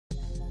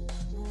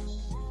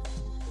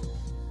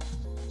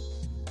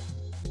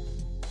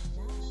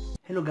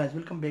Hello guys,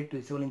 welcome back to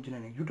the Civil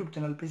Engineering YouTube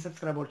channel. Please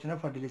subscribe our channel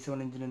for daily civil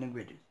engineering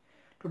videos.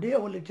 Today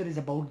our lecture is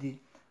about the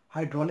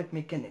hydraulic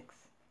mechanics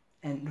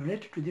and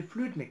related to the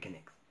fluid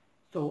mechanics.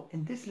 So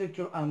in this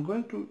lecture I am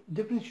going to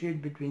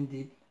differentiate between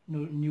the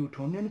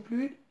Newtonian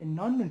fluid and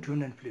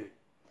non-Newtonian fluid.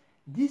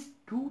 These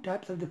two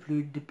types of the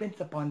fluid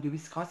depends upon the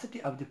viscosity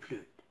of the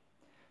fluid.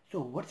 So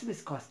what's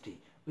viscosity?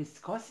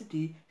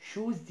 Viscosity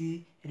shows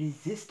the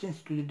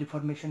resistance to the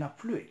deformation of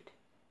fluid.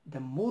 The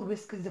more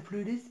viscous the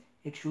fluid is,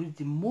 it shows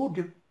the more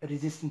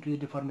resistant to the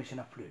deformation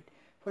of fluid.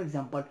 For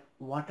example,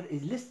 water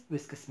is less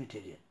viscous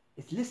material,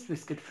 it's less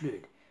viscous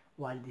fluid,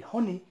 while the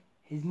honey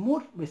is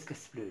more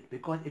viscous fluid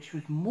because it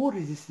shows more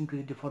resistant to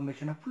the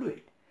deformation of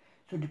fluid.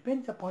 So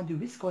depends upon the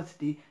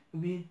viscosity,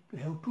 we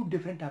have two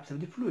different types of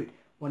the fluid.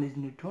 One is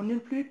Newtonian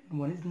fluid and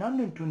one is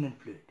non-Newtonian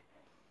fluid.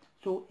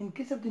 So in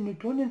case of the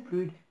Newtonian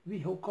fluid, we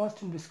have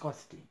constant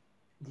viscosity.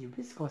 The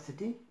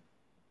viscosity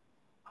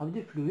of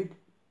the fluid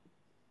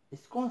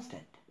is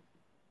constant.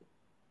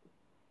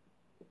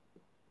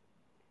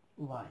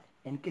 While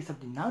in case of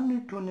the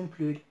non-Newtonian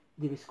fluid,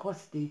 the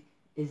viscosity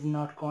is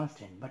not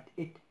constant, but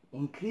it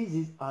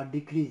increases or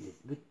decreases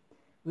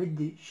with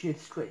the shear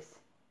stress.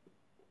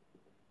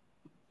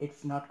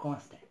 It's not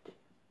constant.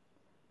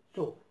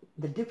 So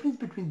the difference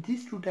between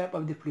these two types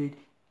of the fluid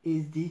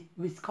is the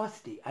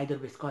viscosity. Either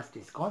viscosity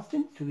is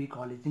constant, so we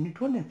call it the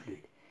Newtonian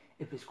fluid.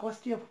 If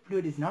viscosity of a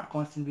fluid is not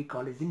constant, we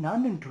call it the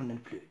non-Newtonian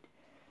fluid.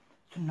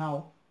 So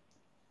now,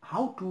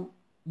 how to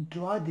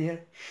draw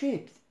their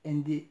shapes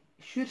in the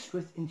shear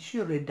stress and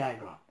shear rate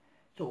diagram.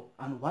 So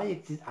on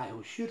y-axis I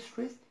have shear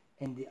stress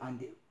and on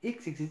the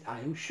x-axis I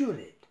have shear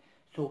rate.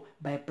 So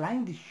by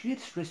applying the shear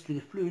stress to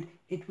the fluid,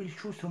 it will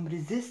show some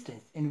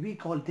resistance, and we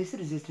call this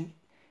resistance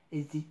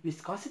is the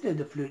viscosity of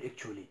the fluid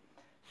actually.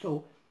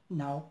 So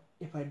now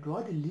if I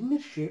draw the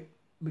linear shape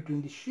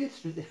between the shear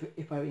stress,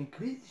 if I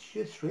increase the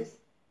shear stress,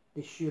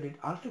 the shear rate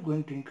also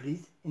going to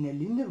increase in a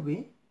linear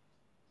way.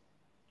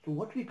 So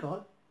what we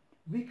call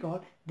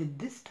that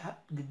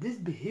this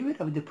behavior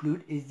of the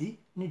fluid is the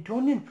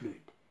Newtonian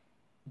fluid.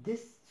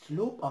 This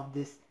slope of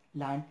this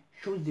line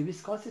shows the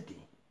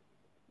viscosity.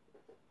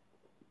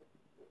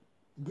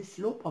 This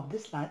slope of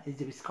this line is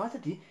the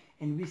viscosity,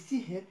 and we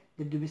see here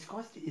that the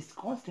viscosity is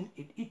constant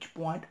at each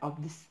point of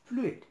this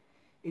fluid.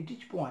 At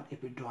each point,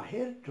 if we draw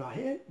here,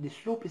 the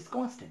slope is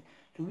constant.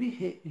 So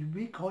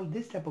we call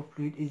this type of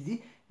fluid is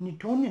the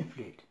Newtonian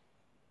fluid.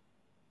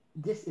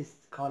 This is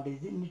called as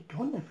the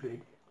Newtonian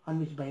fluid, on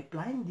which by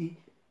applying the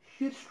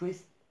shear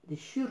stress, the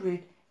shear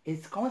rate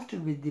is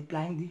constant with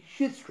applying the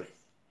shear stress.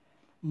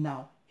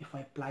 Now, if I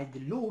apply the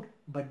load,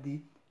 but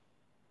the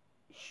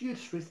shear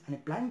stress and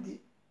applying the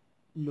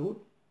load,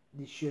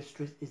 the shear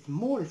stress is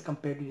more as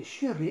compared to the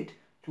shear rate.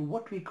 So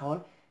what we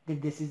call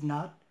that this is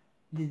not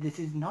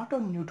a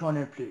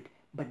Newtonian fluid,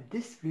 but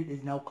this fluid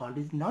is now called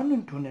as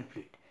non-Newtonian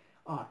fluid.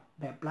 Or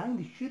by applying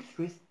the shear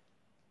stress,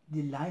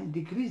 the line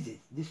decreases,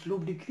 the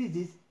slope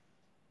decreases.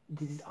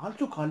 This is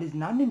also called as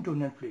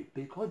non-Newtonian fluid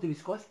because the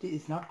viscosity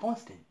is not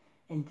constant.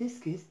 In this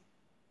case,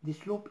 the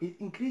slope is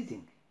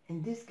increasing.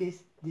 In this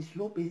case, the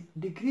slope is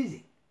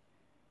decreasing.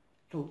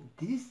 So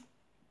these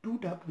two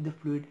types of the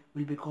fluid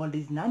will be called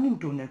as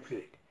non-Newtonian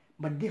fluid,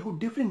 but they have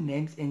different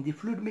names in the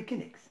fluid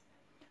mechanics.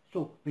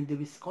 So when the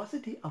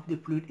viscosity of the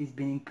fluid is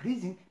been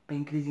increasing by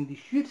increasing the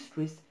shear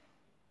stress,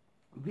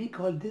 we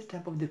call this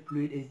type of the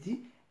fluid as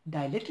the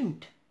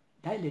dilatant.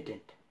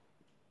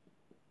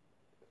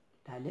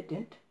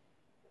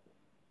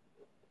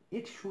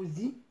 It shows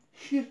the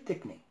shear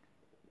thickening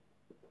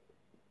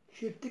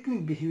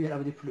behavior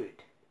of the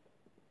fluid.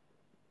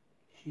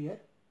 Shear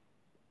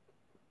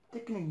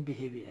thickening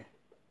behavior.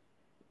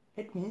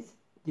 It means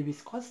the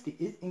viscosity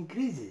is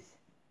increases.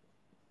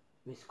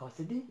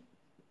 Viscosity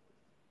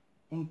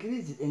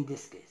increases in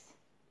this case.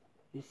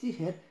 You see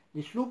here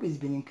the slope is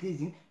been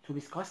increasing, so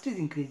viscosity is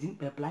increasing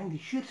by applying the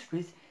shear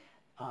stress.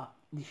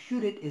 The shear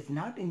rate is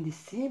not in the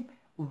same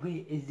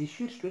way as the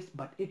shear stress,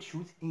 but it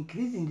shows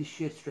increase in the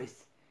shear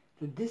stress.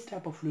 So this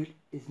type of fluid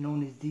is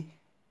known as the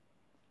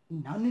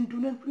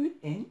non-Newtonian fluid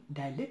and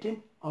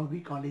dilatant, or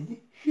we call it the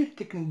shear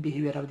thickening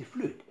behavior of the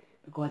fluid,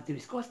 because the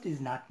viscosity is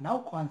not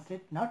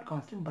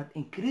constant, but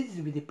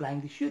increases with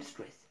applying the shear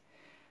stress.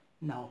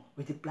 Now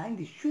with applying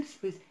the shear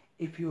stress,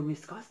 if your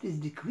viscosity is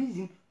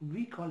decreasing,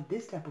 we call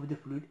this type of the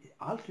fluid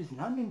also is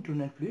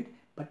non-Newtonian fluid,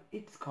 but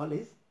it's called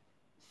as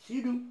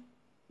pseudoplastic,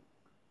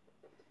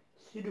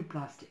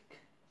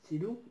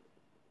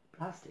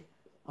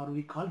 or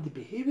we call the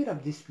behavior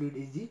of this fluid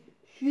is the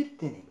shear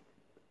thinning,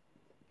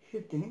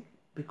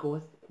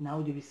 because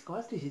now the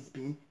viscosity has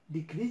been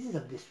decreases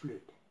of this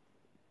fluid.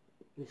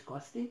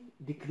 Viscosity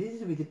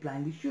decreases with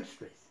applying the shear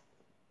stress.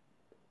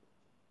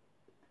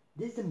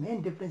 This is the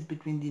main difference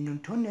between the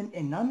Newtonian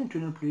and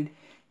non-Newtonian fluid,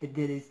 that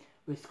there is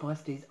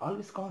viscosity is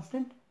always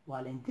constant,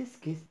 while in this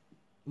case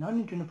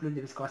non-Newtonian fluid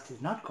the viscosity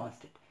is not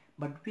constant.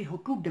 But we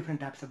have two different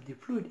types of the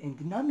fluid in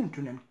the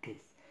non-Newtonian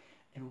case,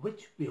 in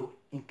which we have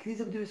increase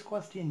of the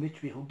viscosity, in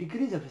which we have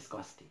decrease of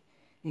viscosity.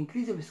 The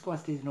increase of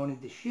viscosity is known as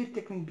the shear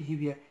thickening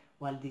behavior,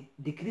 while the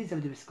decrease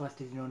of the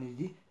viscosity is known as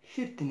the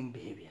shear thinning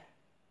behavior.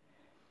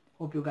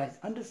 Hope you guys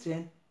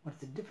understand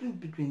what's the difference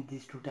between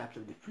these two types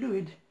of the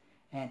fluid,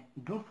 and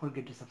don't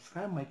forget to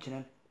subscribe my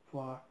channel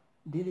for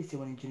daily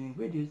civil engineering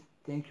videos.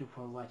 Thank you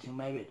for watching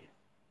my video.